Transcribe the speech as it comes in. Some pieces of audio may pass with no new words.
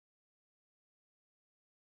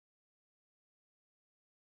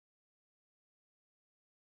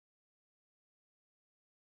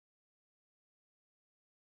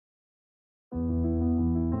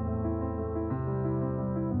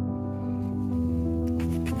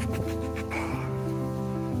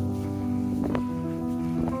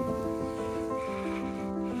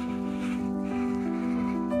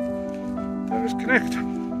Cnicht.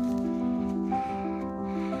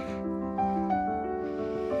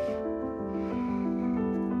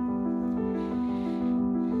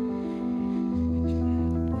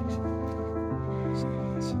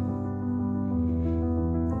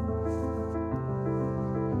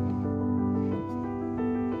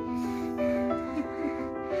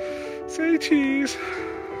 Say cheese.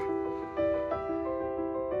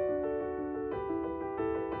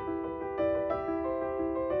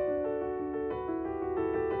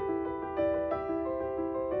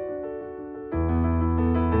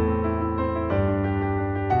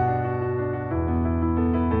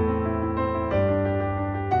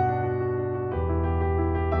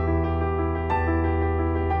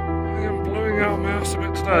 I am blowing out my ass a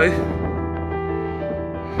bit today.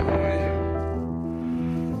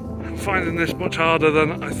 I'm finding this much harder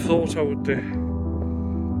than I thought I would do.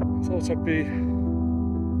 I thought I'd be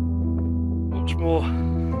much more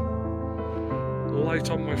light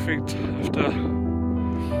on my feet after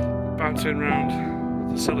bouncing around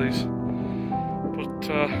the Sullys, but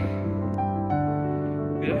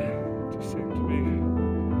yeah, just seem to be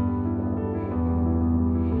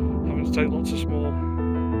having to take lots of small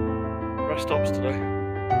rest stops today.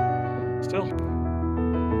 Still,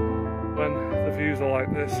 when the views are like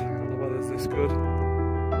this and the weather's this good,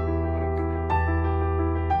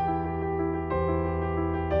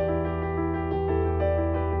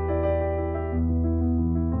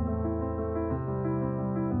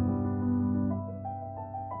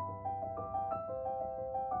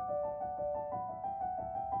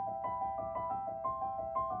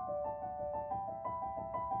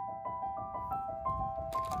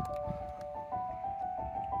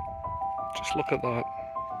 just look at that.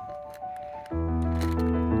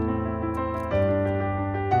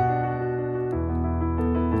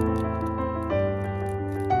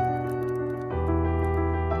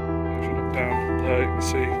 If you look down there, you can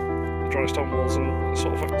see the dry stone walls and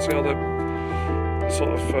sort of see how the sort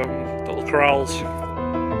of little corrals.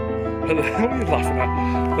 What are you laughing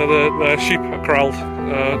at? The sheep are corralled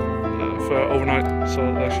for overnight,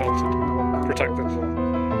 so they're sheltered, protected.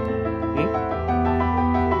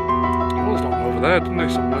 There, didn't they,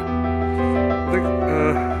 somewhere? I think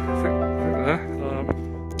there.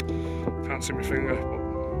 Can't see my finger, but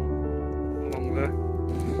along there.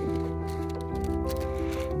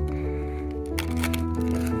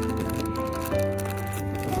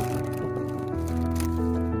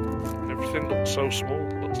 Everything looks so small.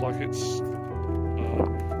 It looks like it's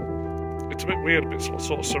a bit weird, a bit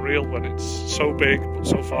sort of surreal when it's so big but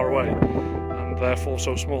so far away, and therefore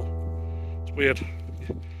so small. It's weird.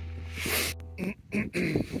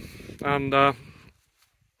 And there's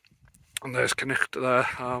Cnicht there,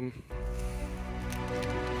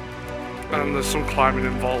 and there's some climbing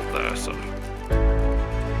involved there, so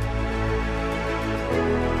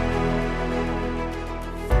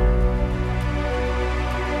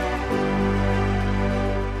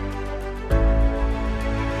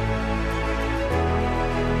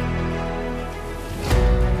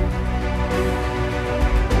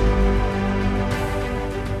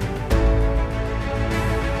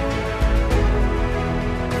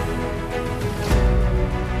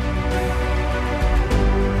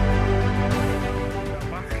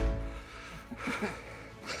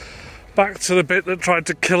back to the bit that tried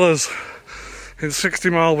to kill us in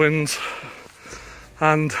 60-mile winds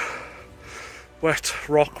and wet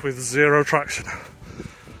rock with zero traction.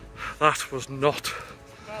 That was not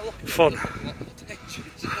fun.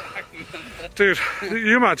 Dude,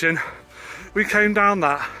 you imagine we came down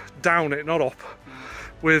it, not up,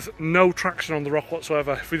 with no traction on the rock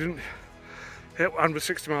whatsoever. If we didn't hit, and with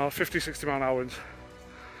 50, 60 mile an hour winds,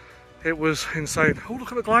 it was insane. Oh,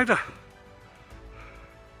 look at the glider.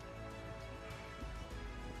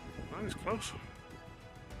 It's close,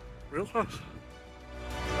 real close.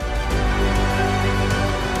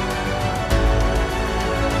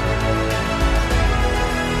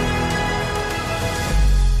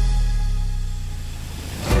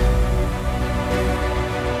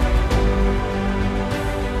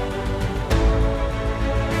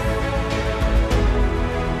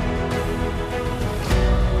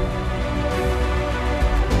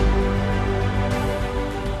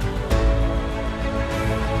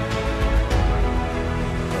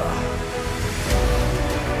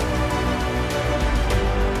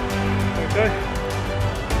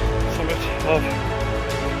 Of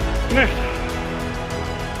Cnicht.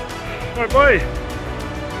 Right, boy.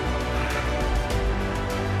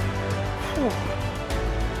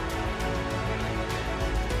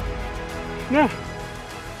 No.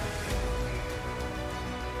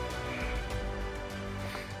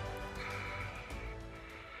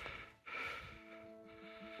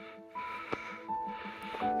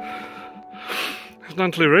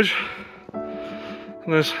 There's Nantley Ridge,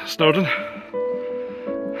 and there's Snowdon.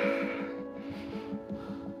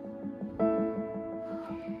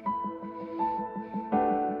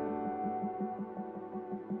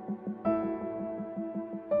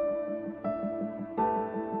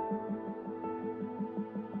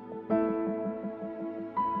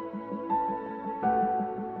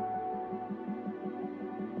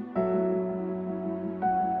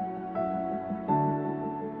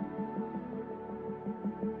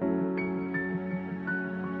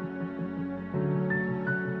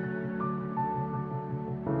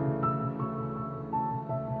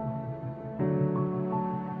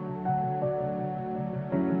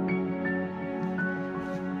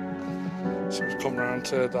 So we've come round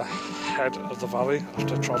to the head of the valley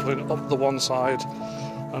after travelling up the one side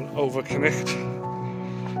and over Cnicht.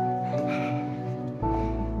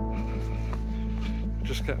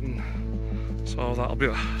 Just getting, so that'll be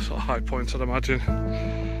a sort of high point, I'd imagine.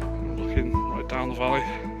 I'm looking right down the valley.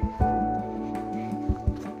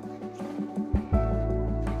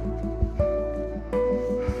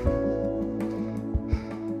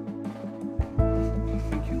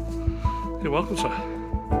 Thank you. You're welcome, sir.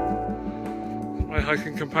 My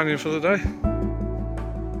hiking companion for the day,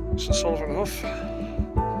 Mr. Sullivan Huff.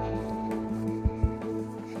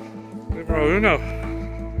 Numero uno.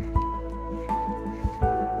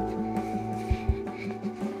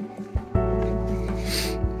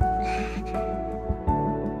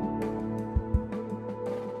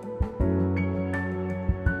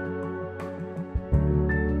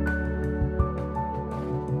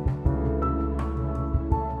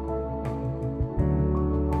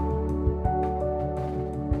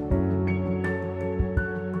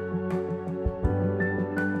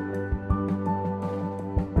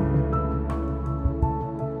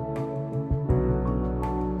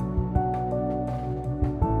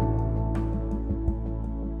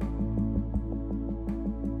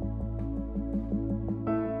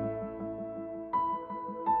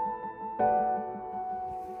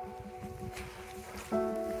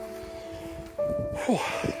 Whew.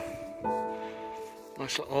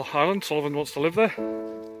 Nice little island. Sullivan wants to live there.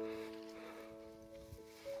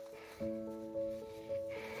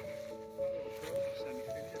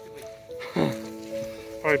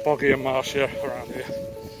 Very boggy and marshy around here.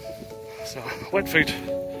 So wet feet.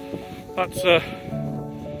 That's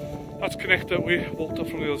Cnicht that we walked up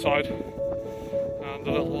from the other side, and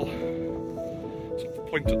a little sort of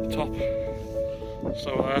point at the top.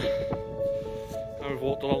 So now we've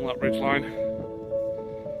walked along that ridge line,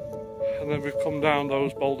 and then we've come down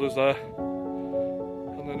those boulders there,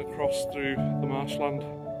 and then across through the marshland,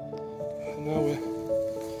 and now we're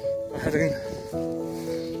heading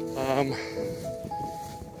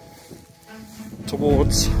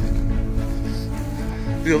towards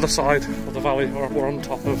the other side of the valley. We're on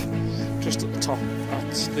top of, just at the top,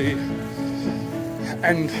 at the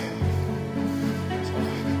end. So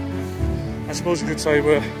I suppose you could say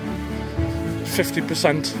we're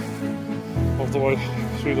 50% of the way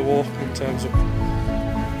through the walk in terms of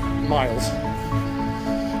miles,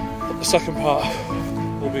 but the second part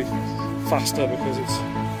will be faster because it's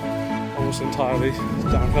almost entirely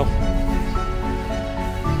downhill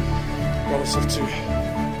relative to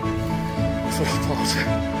the first part. It's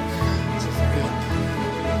very up.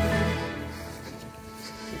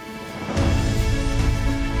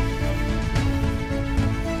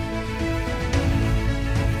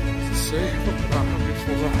 Let's see, look at that, how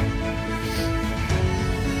beautiful is that?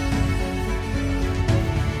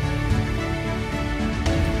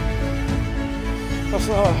 That's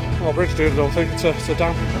not a bridge, dude, I don't think. It's a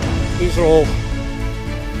dam. These are all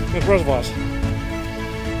reservoirs.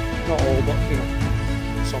 Not all, but you know,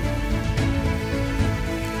 some.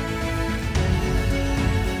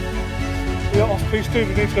 We are off piece 2,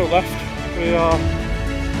 we need to go left. We are,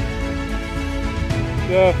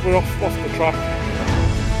 yeah, we're off the track.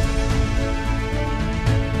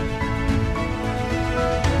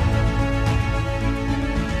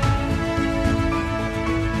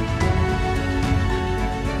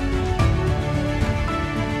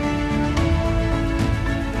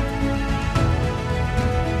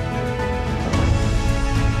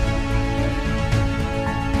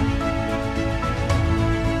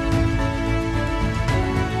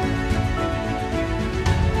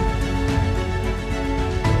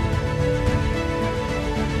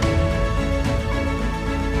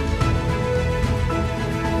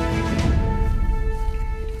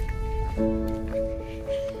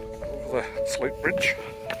 Slate bridge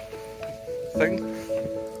thing.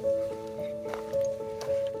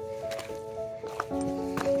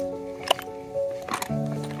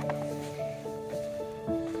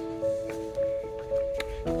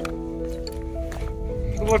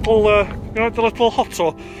 little, you know, the little huts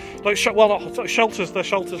or like well, not huts, like shelters. They're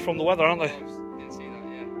shelters from the weather, aren't they? Didn't see that,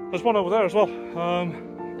 yeah. There's one over there as well.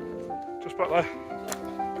 Just back there.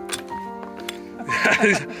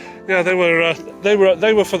 Yeah,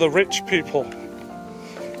 they were for the rich people.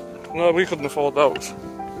 No, we couldn't afford those.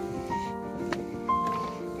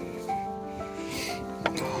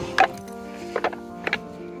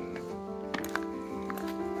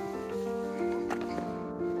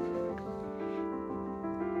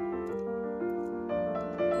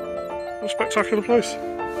 What a spectacular place.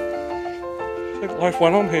 I think life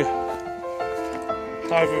went on here.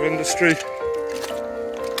 Hive of industry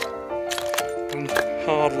and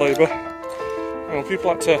hard labour. Well,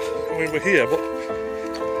 people had to, I mean, we're here, but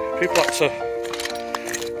people had to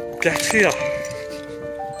get here.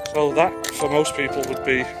 So that, for most people, would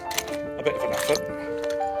be a bit of an effort.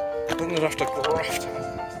 Then they'd have to graft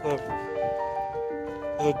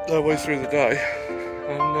their way through the day,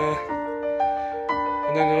 and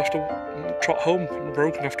then they'd have to trot home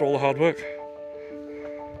broken after all the hard work.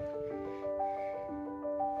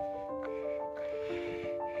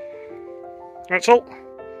 Right, Salt?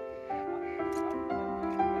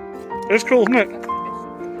 It's cool, isn't it?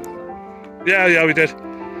 Yeah, we did.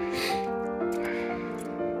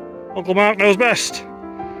 Uncle Mark knows best.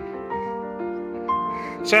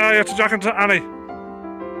 Say hi to Jack and to Annie.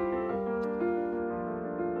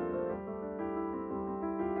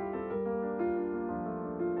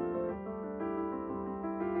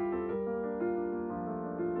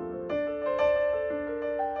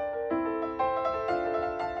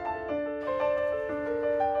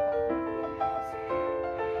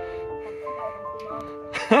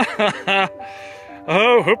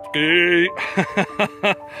 Oh, hoopty.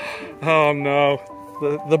 Oh no,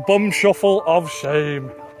 the bum shuffle of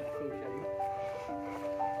shame.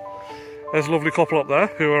 There's a lovely couple up there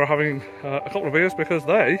who are having a couple of beers because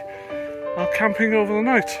they are camping over the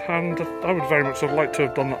night, and I would very much have liked to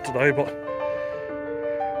have done that today, but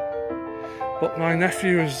my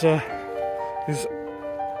nephew is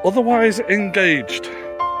otherwise engaged,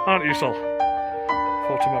 aren't you, Sol?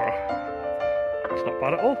 For tomorrow. It's not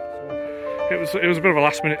bad at all. It was a bit of a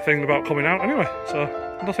last minute thing about coming out anyway, so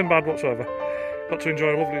nothing bad whatsoever. Got to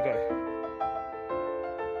enjoy a lovely day.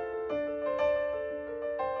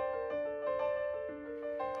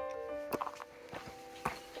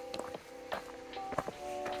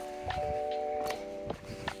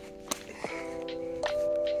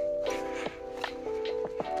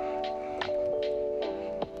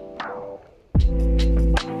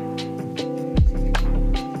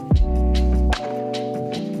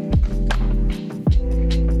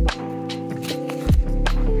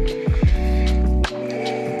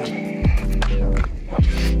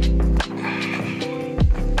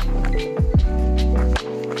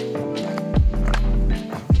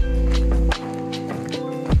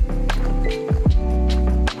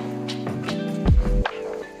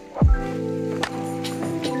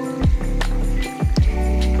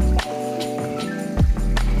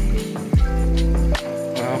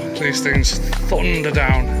 These things thunder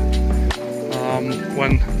down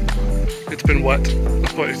when it's been wet,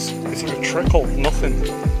 but it's like a trickle, nothing.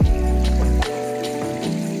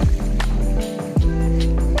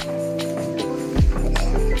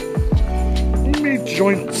 Me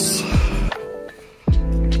joints.